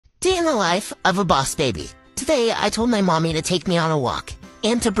Day in the life of a boss baby. Today, I told my mommy to take me on a walk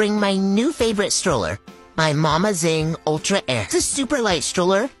and to bring my new favorite stroller, my Mama Zing Ultra Air. It's a super light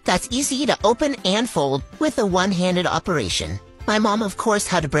stroller that's easy to open and fold with a one-handed operation. My mom, of course,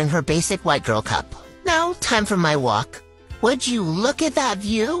 had to bring her basic white girl cup. Now, time for my walk. Would you look at that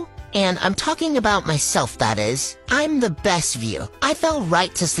view? And I'm talking about myself, that is. I'm the best view. I fell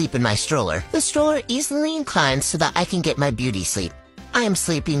right to sleep in my stroller. The stroller easily inclines so that I can get my beauty sleep. I am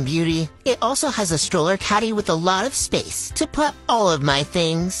Sleeping Beauty. It also has a stroller caddy with a lot of space to put all of my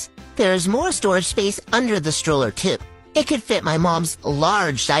things. There's more storage space under the stroller too. It could fit my mom's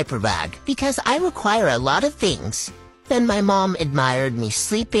large diaper bag because I require a lot of things. Then my mom admired me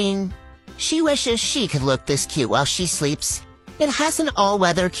sleeping. She wishes she could look this cute while she sleeps. It has an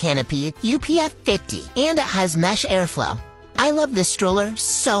all-weather canopy, UPF 50, and it has mesh airflow. I love this stroller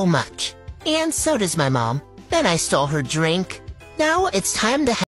so much. And so does my mom. Then I stole her drink. Now it's time to